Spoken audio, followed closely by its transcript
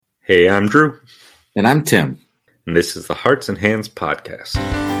Hey, I'm Drew. And I'm Tim. And this is the Hearts and Hands Podcast.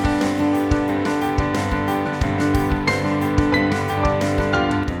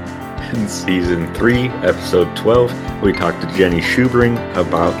 In Season 3, Episode 12, we talked to Jenny Schubring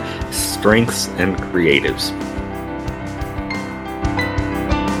about strengths and creatives.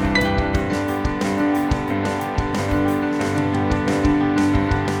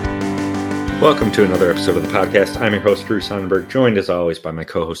 Welcome to another episode of the podcast. I'm your host, Drew Sonnenberg, joined as always by my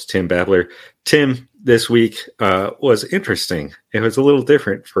co-host, Tim Babler. Tim, this week was interesting. It was a little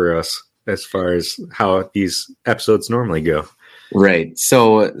different for us as far as how these episodes normally go. Right.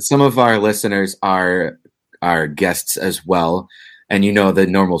 So some of our listeners are our guests as well. And you know, the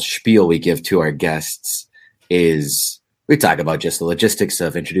normal spiel we give to our guests is we talk about just the logistics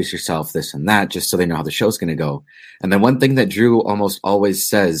of introduce yourself, this and that, just so they know how the show's going to go. And then one thing that Drew almost always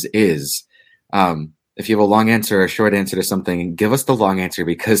says is, if you have a long answer or a short answer to something, give us the long answer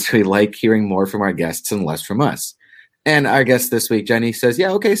because we like hearing more from our guests and less from us. And our guest this week, Jenny, says,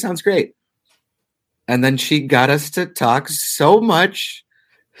 yeah, okay, sounds great. And then she got us to talk so much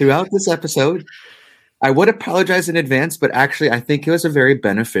throughout this episode. I would apologize in advance, but actually I think it was a very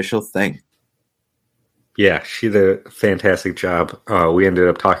beneficial thing. Yeah, she did a fantastic job. We ended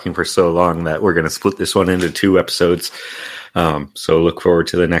up talking for so long that we're going to split this one into 2 episodes. So look forward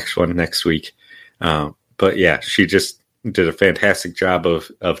to the next one next week. But yeah, she just did a fantastic job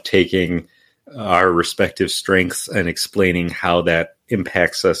of taking our respective strengths and explaining how that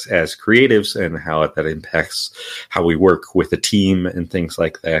impacts us as creatives and how that impacts how we work with a team and things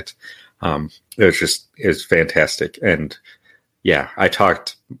like that. It's fantastic. And yeah, I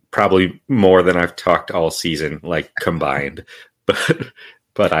talked probably more than I've talked all season, like combined,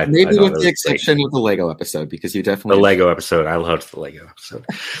 but I maybe with the exception of the Lego episode, because you definitely the Lego episode. I loved the Lego episode,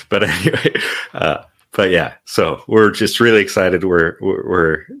 but anyway, but yeah. So we're just really excited.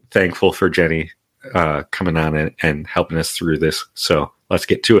 We're thankful for Jenny coming on and helping us through this. So let's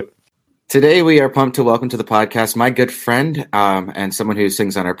get to it. Today we are pumped to welcome to the podcast my good friend and someone who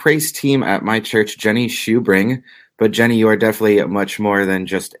sings on our praise team at my church, Jenny Schubring. But Jenny, you are definitely much more than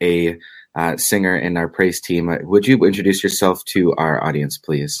just a singer in our praise team. Would you introduce yourself to our audience,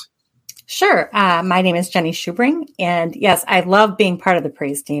 please? Sure. My name is Jenny Schubring. And yes, I love being part of the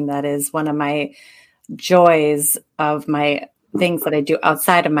praise team. That is one of my joys of my things that I do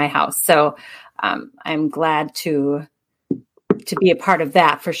outside of my house. So I'm glad to be a part of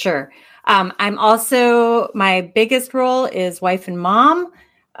that for sure. I'm also, my biggest role is wife and mom.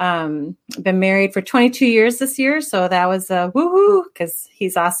 Been married for 22 years this year. So that was a woohoo because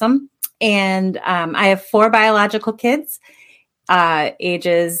he's awesome. And I have 4 biological kids,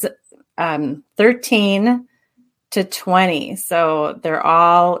 ages 13 to 20. So they're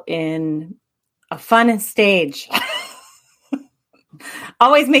all in a fun stage.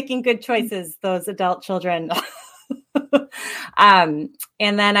 Always making good choices, those adult children. And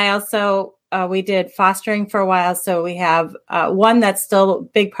then I also, we did fostering for a while. So we have one that's still a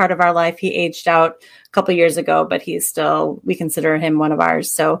big part of our life. He aged out a couple years ago, but we consider him one of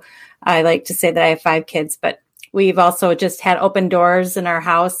ours. So I like to say that I have 5 kids, but we've also just had open doors in our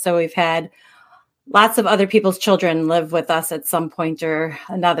house. So we've had lots of other people's children live with us at some point or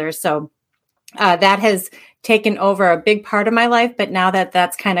another. So that has taken over a big part of my life. But now that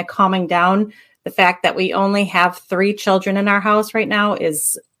that's kind of calming down, the fact that we only have 3 children in our house right now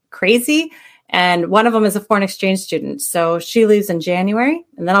is crazy. And one of them is a foreign exchange student. So she leaves in January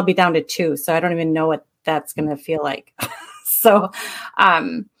and then I'll be down to 2. So I don't even know what that's going to feel like. So,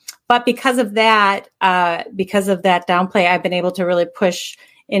 but because of that downplay, I've been able to really push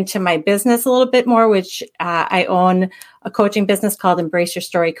into my business a little bit more, which I own a coaching business called Embrace Your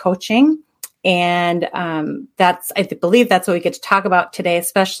Story Coaching. And I believe that's what we get to talk about today,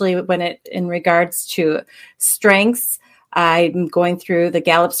 especially in regards to strengths. I'm going through the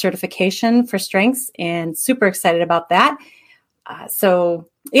Gallup certification for strengths and super excited about that. So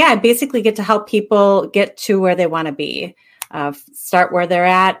yeah, I basically get to help people get to where they want to be, start where they're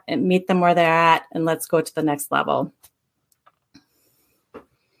at and meet them where they're at. And let's go to the next level.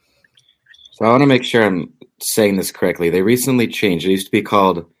 So I want to make sure I'm saying this correctly. They recently changed. It used to be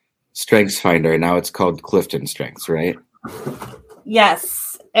called Strengths Finder. Now it's called Clifton Strengths, right? Yes.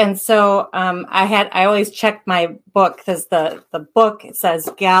 And so I always check my book because the book, it says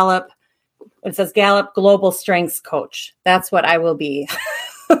Gallup Global Strengths Coach. That's what I will be.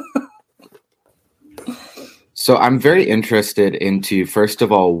 So I'm very interested into, first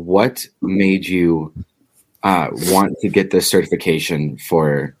of all, what made you want to get this certification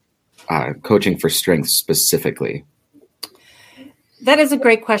for coaching for strengths specifically? That is a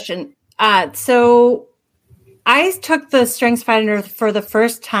great question. So I took the StrengthsFinder for the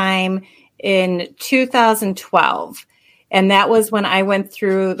first time in 2012. And that was when I went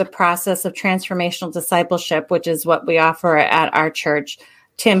through the process of transformational discipleship, which is what we offer at our church.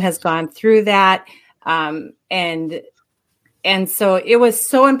 Tim has gone through that. And so it was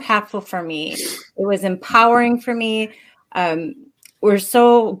so impactful for me. It was empowering for me. We're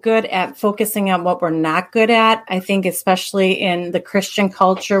so good at focusing on what we're not good at. I think especially in the Christian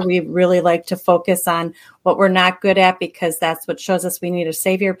culture, we really like to focus on what we're not good at because that's what shows us we need a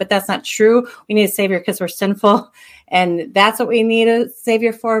savior. But that's not true. We need a savior because we're sinful. And that's what we need a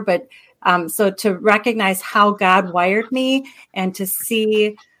savior for. But so to recognize how God wired me and to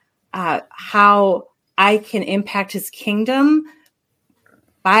see how I can impact his kingdom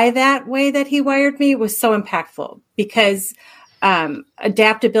by that way that he wired me was so impactful because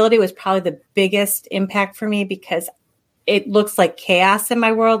adaptability was probably the biggest impact for me because it looks like chaos in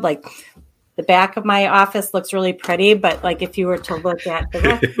my world. Like the back of my office looks really pretty, but like if you were to look at the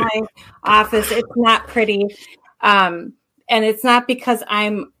rest of my office, it's not pretty. And it's not because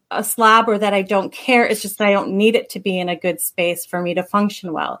I'm a slob or that I don't care. It's just that I don't need it to be in a good space for me to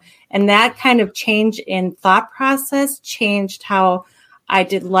function well. And that kind of change in thought process changed how I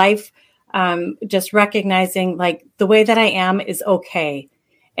did life. Just recognizing like the way that I am is okay.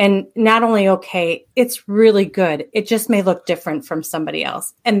 And not only okay, it's really good. It just may look different from somebody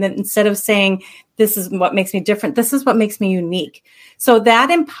else. And then instead of saying, this is what makes me different, this is what makes me unique. So that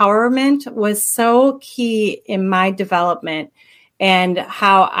empowerment was so key in my development and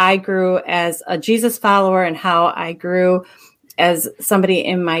how I grew as a Jesus follower and how I grew as somebody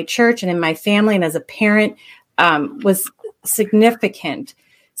in my church and in my family and as a parent was significant.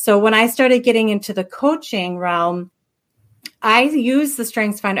 So when I started getting into the coaching realm, I use the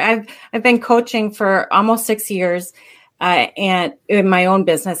StrengthsFinder. I've been coaching for almost 6 years, and in my own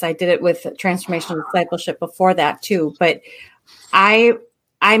business, I did it with transformational discipleship before that too. But I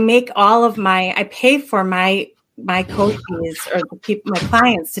make I pay for my coaches or the people, my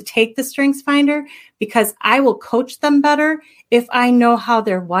clients, to take the StrengthsFinder because I will coach them better if I know how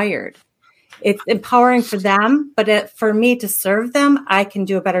they're wired. It's empowering for them, but for me to serve them, I can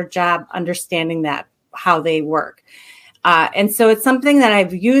do a better job understanding that, how they work. And so it's something that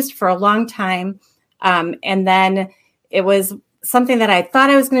I've used for a long time. And then it was something that I thought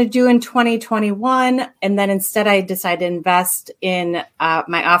I was going to do in 2021. And then instead I decided to invest in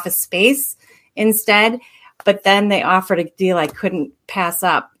my office space instead. But then they offered a deal I couldn't pass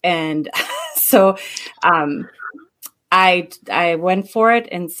up. And so I went for it,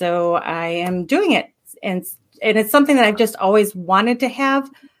 and so I am doing it, and it's something that I've just always wanted to have.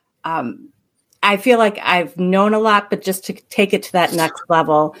 I feel like I've known a lot, but just to take it to that next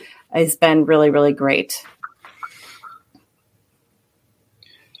level has been really, really great.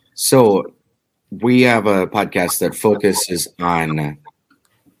 So we have a podcast that focuses on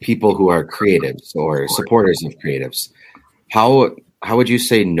people who are creatives or supporters of creatives. How would you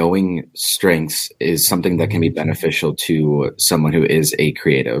say knowing strengths is something that can be beneficial to someone who is a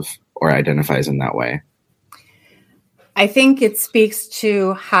creative or identifies in that way? I think it speaks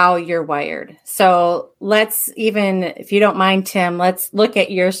to how you're wired. So let's even, if you don't mind, Tim, let's look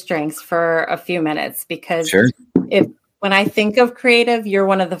at your strengths for a few minutes because Sure. When I think of creative, you're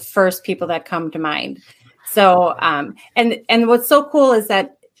one of the first people that come to mind. So, and what's so cool is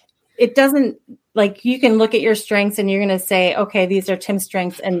that it doesn't, like, you can look at your strengths and you're going to say, okay, these are Tim's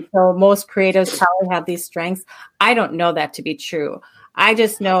strengths. And so most creatives probably have these strengths. I don't know that to be true. I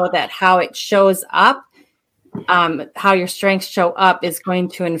just know that how it shows up, how your strengths show up is going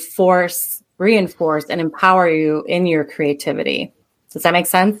to reinforce, and empower you in your creativity. Does that make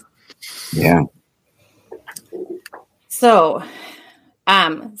sense? Yeah. So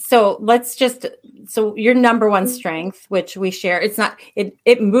so your number one strength, which we share,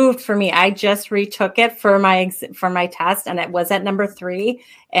 it moved for me. I just retook it for my test, and it was at number 3,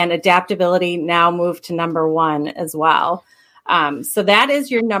 and adaptability now moved to number 1 as well. So that is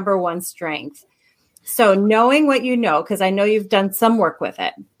your number one strength. So knowing what you know, because I know you've done some work with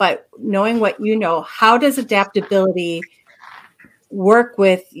it, but knowing what you know, how does adaptability work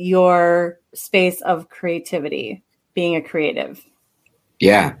with your space of creativity, being a creative?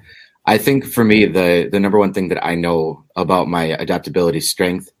 Yeah. I think for me, the number one thing that I know about my adaptability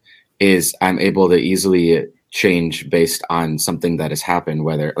strength is I'm able to easily change based on something that has happened,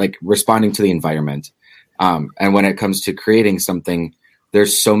 whether like responding to the environment. And when it comes to creating something,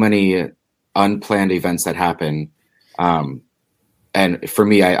 there's so many unplanned events that happen. And for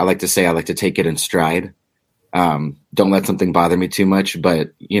me, I like to say, I like to take it in stride. Don't let something bother me too much,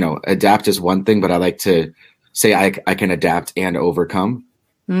 but adapt is one thing, but I like to say I can adapt and overcome.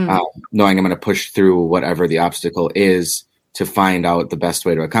 knowing I'm going to push through whatever the obstacle is to find out the best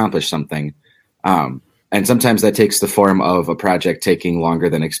way to accomplish something. And sometimes that takes the form of a project taking longer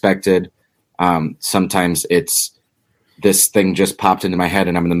than expected. Sometimes it's this thing just popped into my head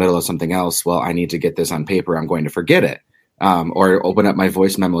and I'm in the middle of something else. Well, I need to get this on paper. I'm going to forget it. Or open up my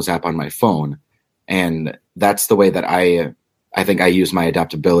voice memos app on my phone. And that's the way that I think I use my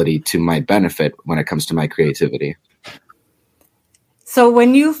adaptability to my benefit when it comes to my creativity. So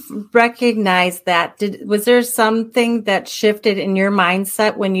when you recognized that, was there something that shifted in your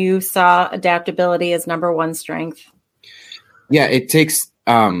mindset when you saw adaptability as number one strength? Yeah, it takes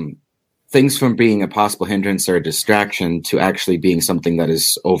things from being a possible hindrance or a distraction to actually being something that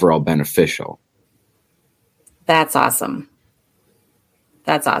is overall beneficial. That's awesome.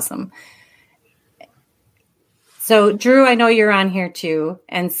 That's awesome. So, Drew, I know you're on here too.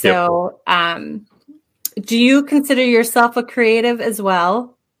 And so, do you consider yourself a creative as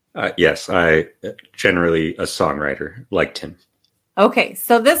well? Yes, I generally a songwriter like Tim. Okay,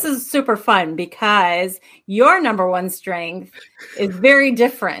 so this is super fun because your number one strength is very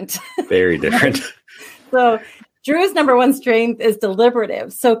different. Very different. So Drew's number one strength is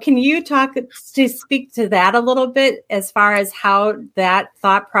deliberative. So can you speak to that a little bit as far as how that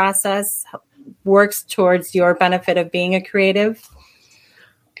thought process works towards your benefit of being a creative?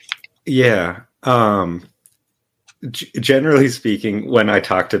 Yeah. Generally speaking, when I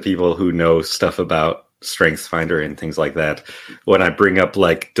talk to people who know stuff about StrengthsFinder and things like that, when I bring up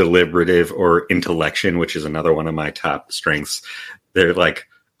like deliberative or intellection, which is another one of my top strengths, they're like,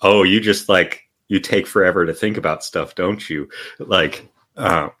 oh, you just like, you take forever to think about stuff, don't you? Like,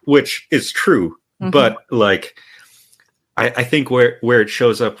 which is true. Mm-hmm. But like, I think where it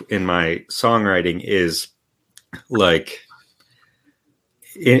shows up in my songwriting is like,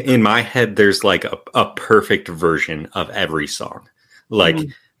 in my head, there's like a perfect version of every song. Like,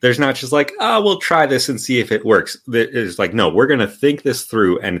 there's not just like, oh, we'll try this and see if it works. It's like, no, we're going to think this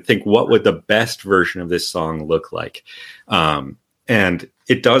through and think what would the best version of this song look like. And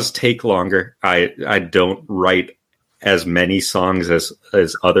it does take longer. I don't write as many songs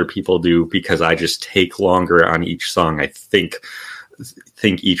as other people do because I just take longer on each song. I think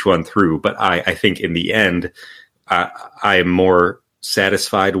each one through, but I think in the end, I am more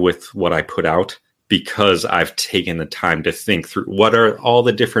satisfied with what I put out because I've taken the time to think through what are all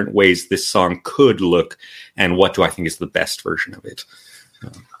the different ways this song could look and what do I think is the best version of it.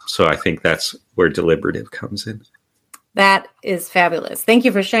 So I think that's where deliberative comes in. That is fabulous. Thank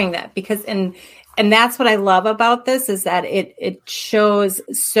you for sharing that because and that's what I love about this is that it shows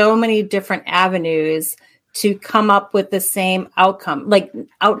so many different avenues to come up with the same outcome,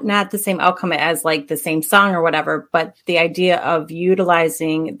 not the same outcome as like the same song or whatever, but the idea of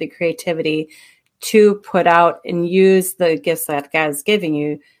utilizing the creativity to put out and use the gifts that God is giving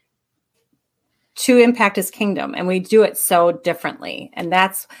you to impact his kingdom. And we do it so differently. And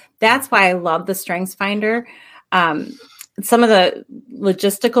that's why I love the StrengthsFinder. Some of the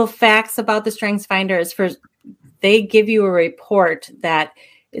logistical facts about the StrengthsFinder is they give you a report that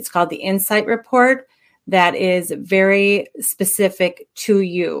it's called the Insight Report that is very specific to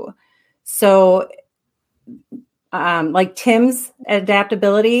you. So like Tim's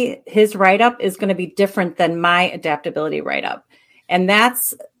adaptability, his write-up is going to be different than my adaptability write-up. And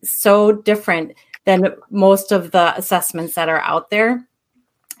that's so different than most of the assessments that are out there.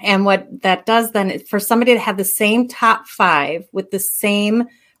 And what that does then is for somebody to have the same top 5 with the same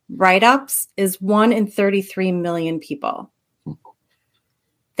write-ups is 1 in 33 million people.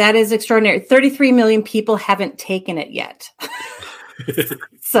 That is extraordinary. 33 million people haven't taken it yet.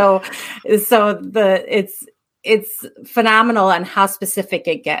 So it's phenomenal on how specific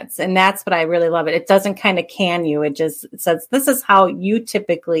it gets. And that's what I really love it. It doesn't kind of can you. It just says, this is how you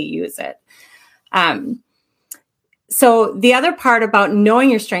typically use it. So the other part about knowing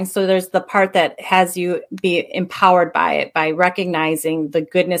your strengths, so there's the part that has you be empowered by it, by recognizing the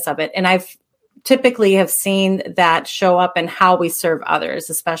goodness of it. And I've typically have seen that show up in how we serve others,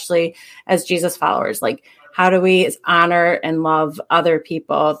 especially as Jesus followers. Like, how do we honor and love other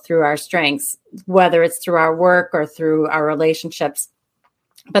people through our strengths, whether it's through our work or through our relationships?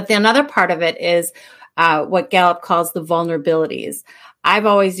 But the another part of it is what Gallup calls the vulnerabilities. I've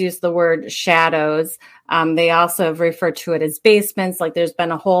always used the word shadows. They also have referred to it as basements. Like, there's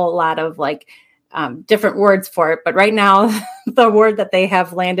been a whole lot of different words for it. But right now, the word that they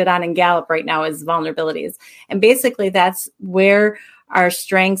have landed on in Gallup right now is vulnerabilities. And basically, that's where our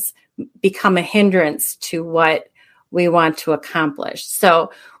strengths become a hindrance to what we want to accomplish.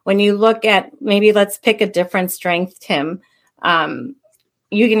 So when you look at, maybe let's pick a different strength, Tim.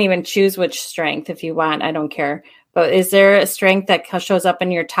 You can even choose which strength if you want. I don't care. But is there a strength that shows up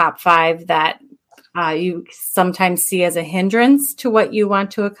in your top 5 that you sometimes see as a hindrance to what you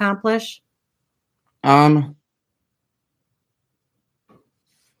want to accomplish?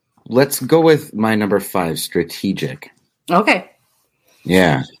 Let's go with my number 5, strategic. Okay.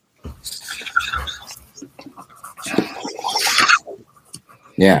 Yeah.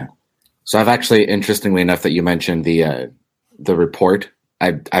 Yeah. So I've actually, interestingly enough, that you mentioned the report.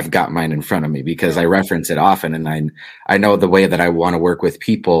 I've got mine in front of me because I reference it often, and I know the way that I want to work with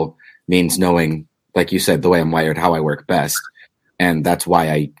people means knowing, like you said, the way I'm wired, how I work best. And that's why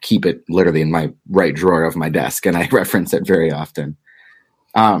I keep it literally in my right drawer of my desk, and I reference it very often.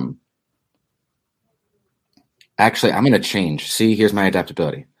 Actually, I'm going to change. See, here's my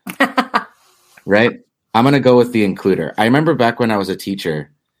adaptability. Right? I'm going to go with the includer. I remember back when I was a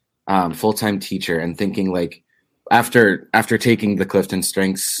teacher, full-time teacher, and thinking like, after taking the Clifton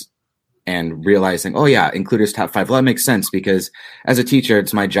Strengths and realizing, oh yeah, includers top 5. Well, that makes sense because as a teacher,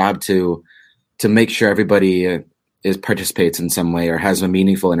 it's my job to make sure everybody participates in some way or has a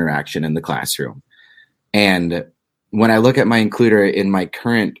meaningful interaction in the classroom. And when I look at my includer in my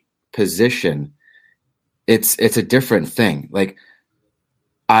current position, it's a different thing. Like,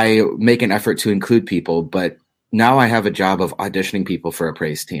 I make an effort to include people, but now I have a job of auditioning people for a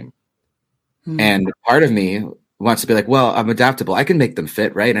praise team. And part of me wants to be like, well, I'm adaptable. I can make them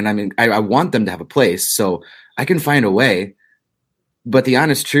fit, right? And I mean, I want them to have a place, so I can find a way. But the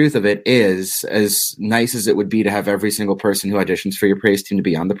honest truth of it is, as nice as it would be to have every single person who auditions for your praise team to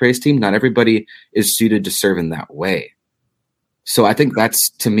be on the praise team, not everybody is suited to serve in that way. So I think that's,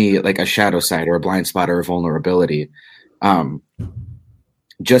 to me, like a shadow side or a blind spot or a vulnerability.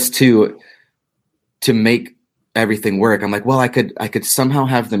 Just to make everything work, I'm like, well, I could somehow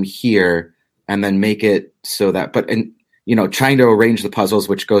have them here and then make it so that, but, and, you know, trying to arrange the puzzles,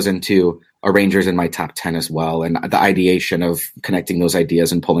 which goes into arrangers in my top 10 as well. And the ideation of connecting those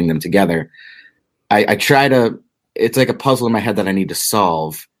ideas and pulling them together. I try to, it's like a puzzle in my head that I need to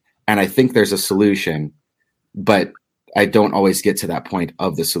solve. And I think there's a solution, but I don't always get to that point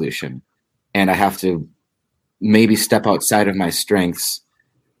of the solution. And I have to maybe step outside of my strengths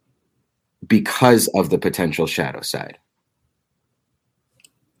because of the potential shadow side.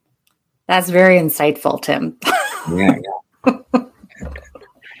 That's very insightful, Tim. Yeah.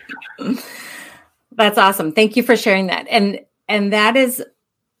 That's awesome. Thank you for sharing that. And that is,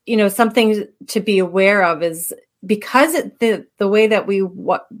 you know, something to be aware of, is because the way that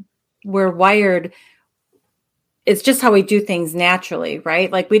we're wired, it's just how we do things naturally, right?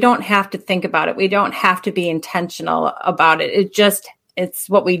 Like, we don't have to think about it. We don't have to be intentional about it. It's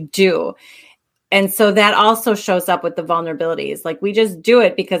what we do. And so that also shows up with the vulnerabilities. Like, we just do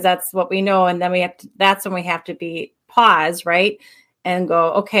it because that's what we know. And then that's when we have to pause, right? And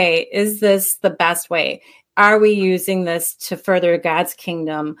go, okay, is this the best way? Are we using this to further God's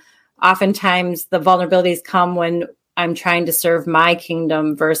kingdom? Oftentimes the vulnerabilities come when I'm trying to serve my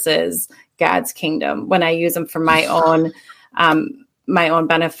kingdom versus God's kingdom, when I use them for my own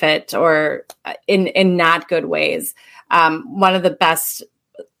benefit or in not good ways. One of the best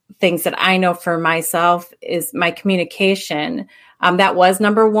things that I know for myself is my communication. That was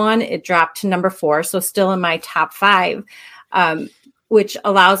number 1. It dropped to number 4. So still in my top 5, which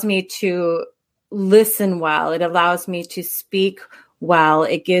allows me to listen well. It allows me to speak well.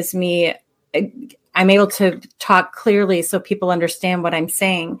 It gives me, I'm able to talk clearly so people understand what I'm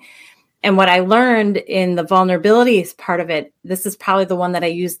saying. And what I learned in the vulnerabilities part of it, this is probably the one that I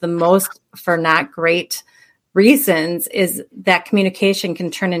use the most for not great reasons, is that communication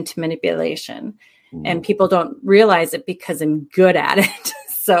can turn into manipulation. And people don't realize it because I'm good at it.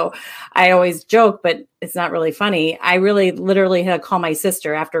 So I always joke, but it's not really funny. I really literally had to call my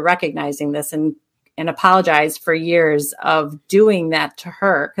sister after recognizing this and apologize for years of doing that to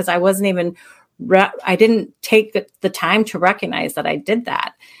her, because I wasn't even, I didn't take the time to recognize that I did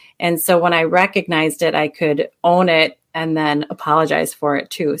that. And so when I recognized it, I could own it and then apologize for it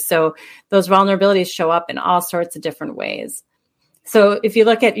too. So those vulnerabilities show up in all sorts of different ways. So if you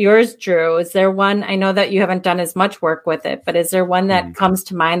look at yours, Drew, is there one, I know that you haven't done as much work with it, but is there one that comes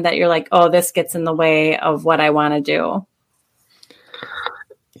to mind that you're like, oh, this gets in the way of what I want to do?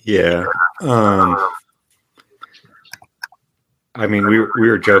 Yeah. I mean, we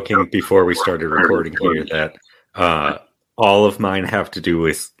were joking before we started recording here that all of mine have to do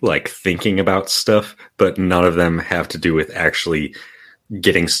with like thinking about stuff, but none of them have to do with actually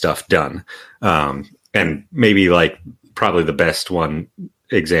getting stuff done. And maybe like probably the best one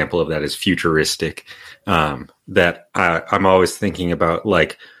example of that is futuristic. That I'm always thinking about,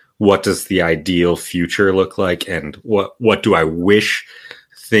 like, what does the ideal future look like, and what do I wish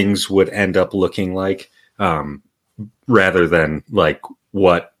things would end up looking like? rather than like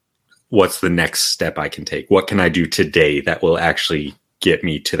what's the next step I can take? What can I do today that will actually get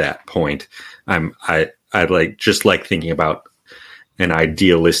me to that point? I like thinking about an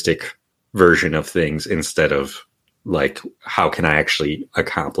idealistic version of things instead of like, how can I actually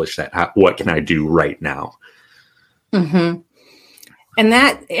accomplish that? What can I do right now? Mm-hmm.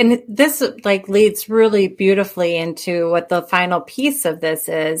 And this like leads really beautifully into what the final piece of this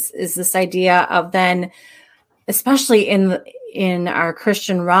is this idea of then, especially in our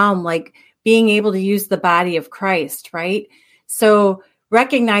Christian realm, like being able to use the body of Christ, right? So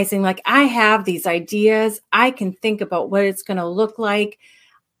recognizing like, I have these ideas, I can think about what it's going to look like.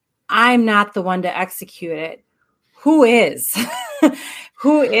 I'm not the one to execute it. Who is?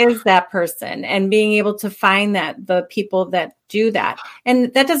 Who is that person? And being able to find the people that do that.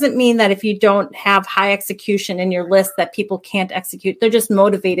 And that doesn't mean that if you don't have high execution in your list that people can't execute. They're just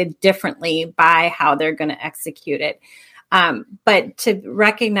motivated differently by how they're going to execute it. But to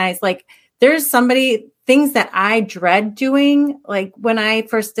recognize like there's things that I dread doing. Like when I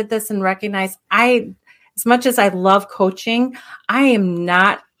first did this and recognized as much as I love coaching, I am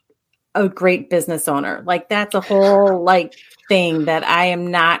not a great business owner. Like that's a whole like thing that I am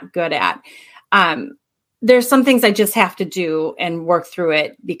not good at. There's some things I just have to do and work through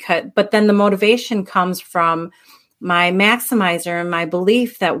it but then the motivation comes from my maximizer and my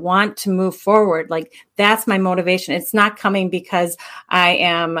belief that want to move forward. Like that's my motivation. It's not coming because I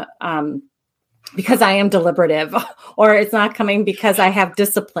am deliberative, or it's not coming because I have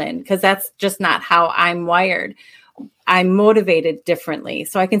discipline, because that's just not how I'm wired. I'm motivated differently.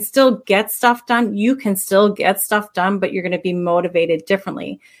 So I can still get stuff done. You can still get stuff done, but you're going to be motivated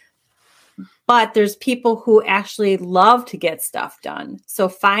differently. But there's people who actually love to get stuff done. So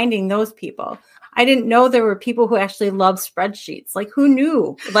finding those people. I didn't know there were people who actually love spreadsheets. Like who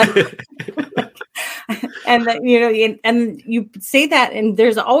knew? Like, and that, and you say that, and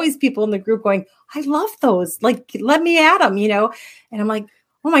there's always people in the group going, I love those. Like, let me add them, And I'm like,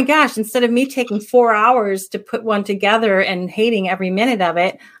 oh my gosh, instead of me taking 4 hours to put one together and hating every minute of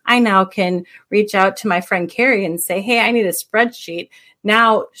it, I now can reach out to my friend Carrie and say, hey, I need a spreadsheet.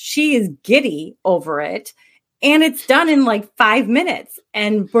 Now she is giddy over it and it's done in like 5 minutes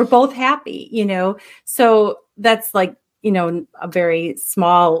and we're both happy, So that's like, a very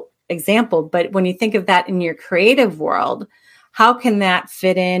small example. But when you think of that in your creative world, how can that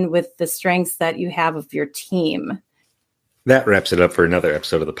fit in with the strengths that you have of your team? That wraps it up for another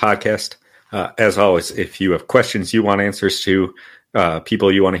episode of the podcast. As always, if you have questions you want answers to,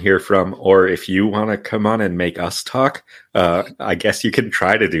 people you want to hear from, or if you want to come on and make us talk, I guess you can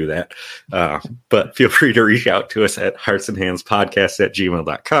try to do that. But feel free to reach out to us at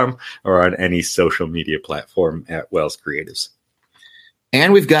heartsandhandspodcast@gmail.com or on any social media platform at Wells Creatives.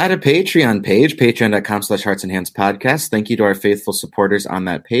 And we've got a Patreon page, patreon.com/heartsandhandspodcast. Thank you to our faithful supporters on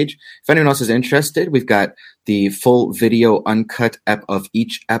that page. If anyone else is interested, we've got the full video uncut of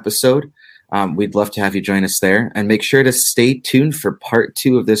each episode. We'd love to have you join us there. And make sure to stay tuned for part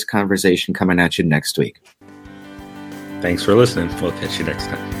 2 of this conversation coming at you next week. Thanks for listening. We'll catch you next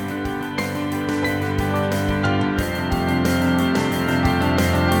time.